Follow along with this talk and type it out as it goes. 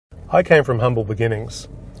I came from humble beginnings,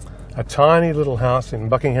 a tiny little house in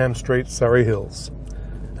Buckingham Street, Surry Hills.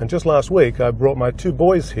 And just last week I brought my two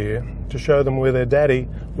boys here to show them where their daddy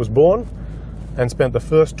was born and spent the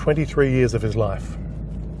first 23 years of his life.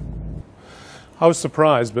 I was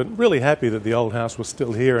surprised but really happy that the old house was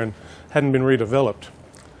still here and hadn't been redeveloped.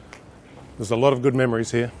 There's a lot of good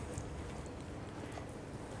memories here.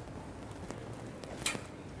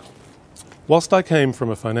 Whilst I came from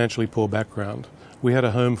a financially poor background, we had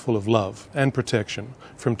a home full of love and protection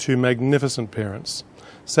from two magnificent parents.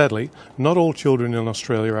 Sadly, not all children in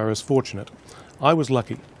Australia are as fortunate. I was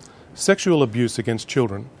lucky. Sexual abuse against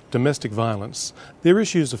children, domestic violence, they're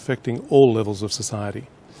issues affecting all levels of society.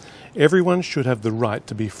 Everyone should have the right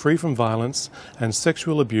to be free from violence and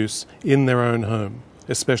sexual abuse in their own home,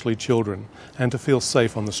 especially children, and to feel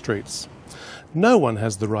safe on the streets. No one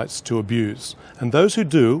has the rights to abuse, and those who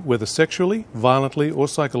do, whether sexually, violently or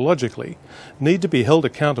psychologically, need to be held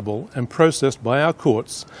accountable and processed by our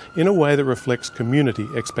courts in a way that reflects community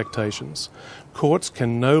expectations. Courts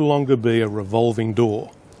can no longer be a revolving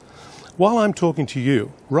door. While I'm talking to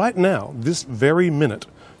you, right now, this very minute,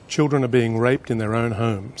 children are being raped in their own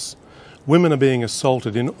homes. Women are being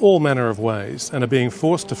assaulted in all manner of ways and are being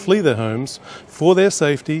forced to flee their homes for their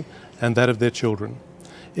safety and that of their children.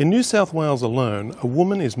 In New South Wales alone, a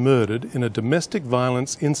woman is murdered in a domestic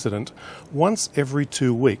violence incident once every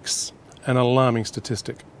 2 weeks, an alarming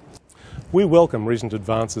statistic. We welcome recent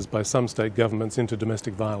advances by some state governments into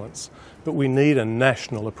domestic violence, but we need a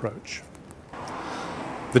national approach.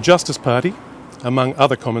 The Justice Party, among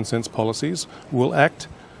other common sense policies, will act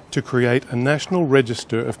to create a national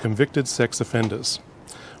register of convicted sex offenders.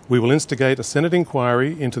 We will instigate a Senate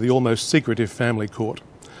inquiry into the almost secretive family court.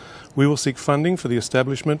 We will seek funding for the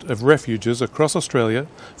establishment of refuges across Australia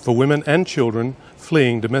for women and children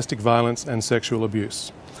fleeing domestic violence and sexual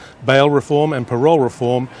abuse. Bail reform and parole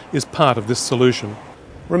reform is part of this solution.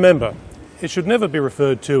 Remember, it should never be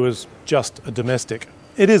referred to as just a domestic.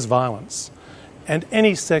 It is violence, and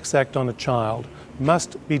any sex act on a child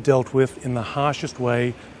must be dealt with in the harshest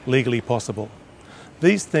way legally possible.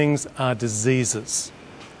 These things are diseases,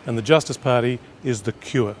 and the Justice Party is the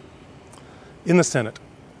cure. In the Senate,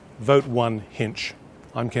 vote 1 Hinch.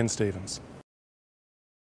 I'm Ken Stevens.